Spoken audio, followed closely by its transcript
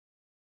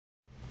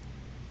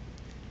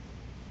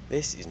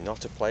This is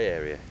not a play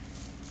area.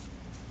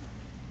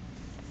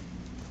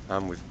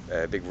 I'm with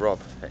Big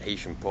Rob at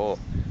Heysham Port.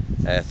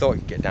 Thought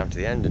you could get down to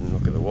the end and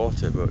look at the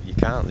water, but you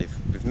can't.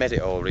 They've made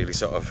it all really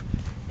sort of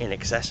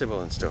inaccessible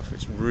and stuff.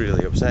 It's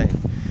really upsetting.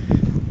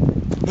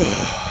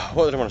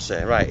 What did I want to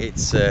say? Right,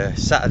 it's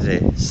Saturday.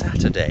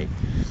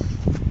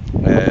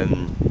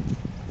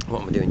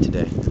 What am I doing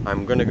today?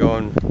 I'm going to go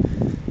and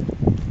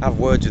have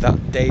words with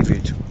that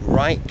David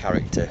Wright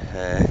character,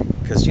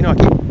 because you know I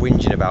keep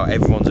whinging about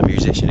everyone's a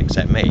musician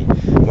except me.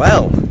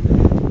 Well,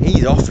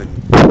 he's often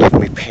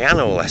giving me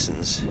piano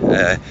lessons,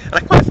 and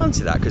I quite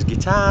fancy that, because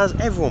guitars,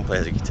 everyone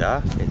plays a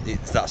guitar,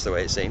 that's the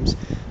way it seems.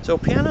 So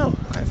piano,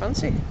 I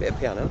fancy a bit of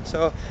piano,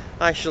 so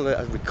I shall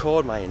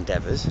record my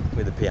endeavours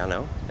with the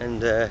piano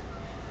and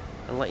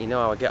let you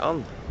know how I get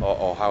on,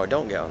 or how I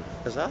don't get on,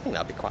 because I think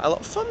that'd be quite a lot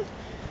of fun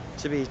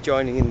to be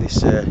joining in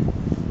this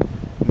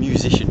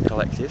musician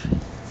collective.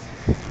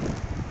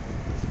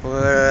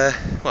 Well,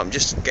 I'm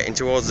just getting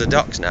towards the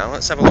docks now.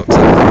 Let's have a look. See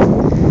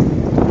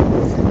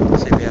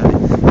behind it.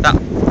 That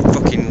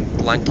fucking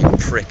lanky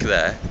prick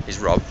there is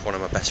Rob, one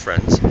of my best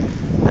friends.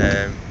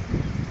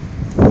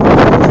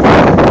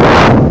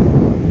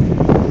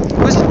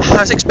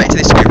 I was expecting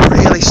this to be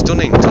really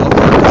stunning to look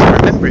at, because I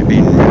remember it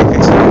being really a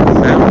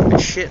bit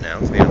shit now,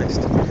 to be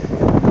honest.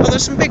 Oh,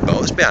 there's some big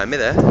boats behind me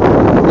there. You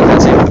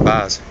can't see them with the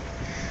bars.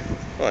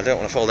 Well, I don't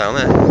want to fall down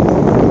there.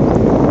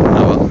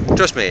 Oh well,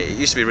 trust me, it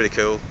used to be really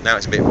cool. Now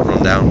it's a bit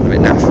run down, a bit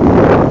naff.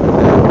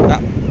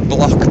 That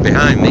block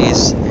behind me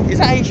is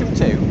that Heysham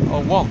 2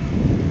 or 1?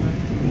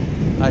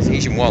 That's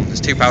Heysham 1. There's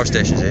 2 power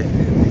stations here.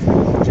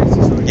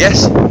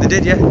 Yes, they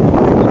did, yeah.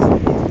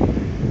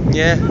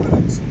 Yeah,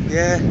 must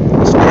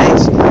be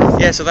nice.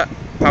 Yeah, so that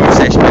power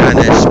station behind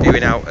there is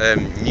spewing out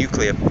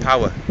nuclear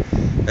power,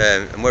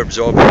 and we're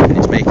absorbing it, and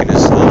it's making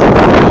us a little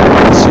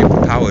more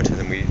super powered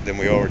than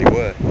we already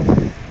were.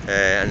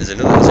 And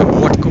there's a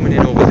board coming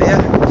in over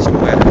there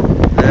somewhere.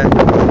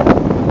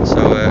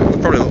 So we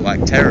probably look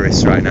like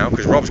terrorists right now,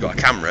 because Rob's got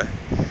a camera,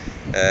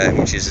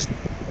 which is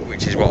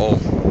what all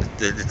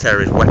the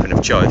terrorist weapon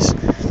of choice.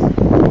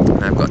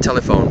 And I've got a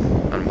telephone,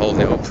 and I'm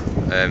holding it up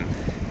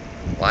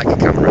like a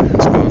camera, I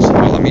suppose.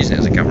 Well, I'm using it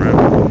as a camera.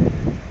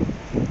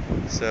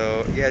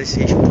 So yeah, this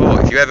is Heysham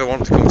Port. If you ever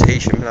want to come to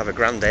Heysham and have a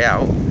grand day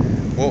out,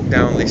 walk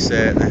down this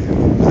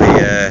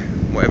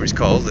whatever it's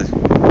called, the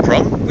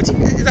prom.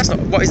 That's not.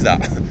 What is that?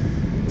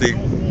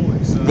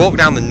 Walk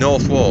down the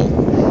north wall.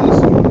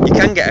 You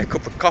can get a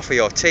cup of coffee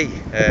or tea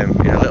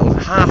in a little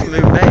half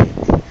moon bay.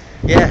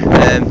 Yeah.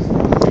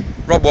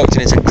 Rob walked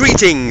in and said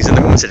greetings, and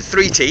the woman said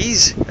 3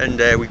 teas, and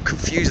we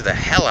confused the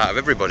hell out of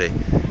everybody.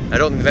 I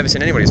don't think I've ever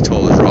seen anybody as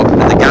tall as Rob.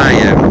 And the guy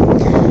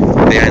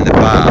behind the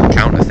bar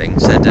counter thing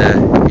said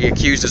he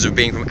accused us of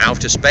being from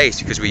outer space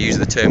because we use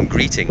the term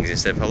greetings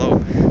instead of hello.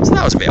 So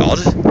that was a bit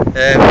odd.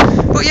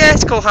 But yeah,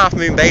 it's called Half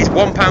Moon Bay. It's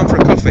 £1 for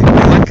a coffee. In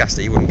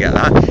Lancaster you wouldn't get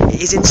that.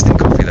 It is instant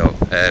coffee though,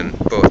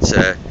 but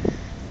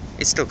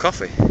it's still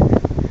coffee.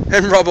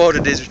 And Rob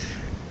ordered his,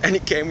 and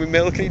it came with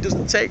milk, and he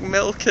doesn't take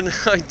milk, and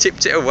I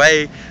tipped it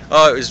away.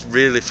 Oh, it was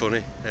really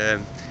funny.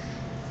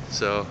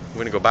 So we're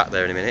going to go back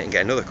there in a minute and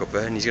get another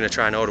cuppa, and he's going to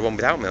try and order one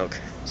without milk.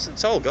 So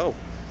it's all go.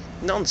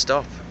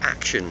 Non-stop.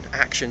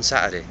 Action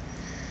Saturday.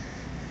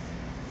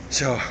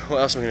 So, what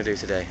else am I going to do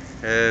today?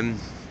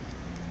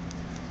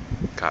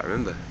 Can't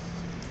remember.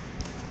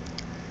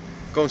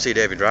 Go and see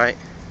David Wright.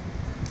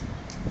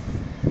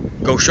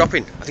 Go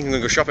shopping. I think I'm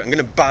going to go shopping. I'm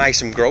going to buy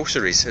some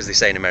groceries, as they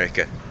say in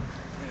America.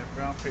 Yeah,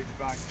 brown paper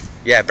bag.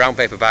 Yeah, brown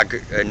paper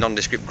bag,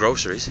 nondescript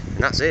groceries, and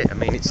that's it. I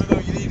mean, it's... No,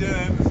 you need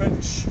a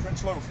French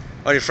loaf.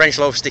 Only a French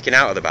loaf sticking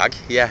out of the bag,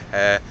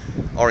 yeah.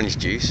 Orange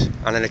juice,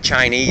 and then a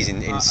Chinese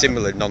in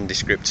similar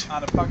nondescript.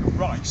 And a bag of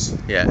rice.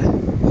 Yeah.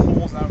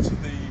 Pours out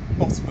of the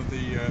bottom of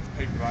the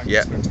paper bag.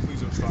 Yeah.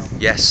 Style.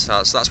 Yes,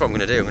 that's what I'm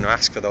going to do. I'm going to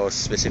ask for those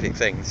specific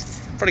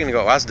things. Probably going to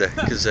go to Asda,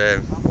 because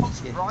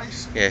lots of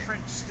rice, yeah.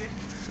 French stick.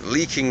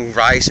 Leaking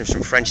rice and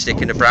some French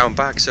stick in a brown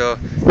bag. So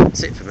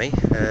that's it for me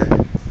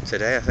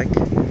today. I think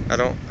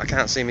I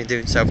can't see me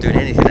doing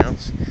anything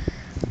else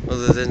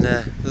other than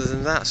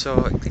that.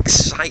 So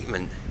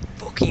excitement.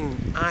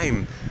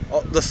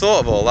 The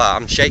thought of all that,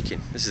 I'm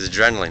shaking. This is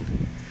adrenaline.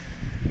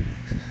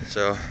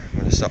 So I'm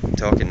going to stop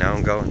talking now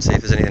and go and see if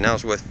there's anything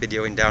else worth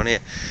videoing down here,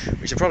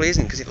 which there probably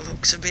isn't, because it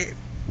looks a bit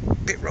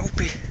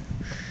ropey.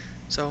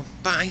 So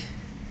bye.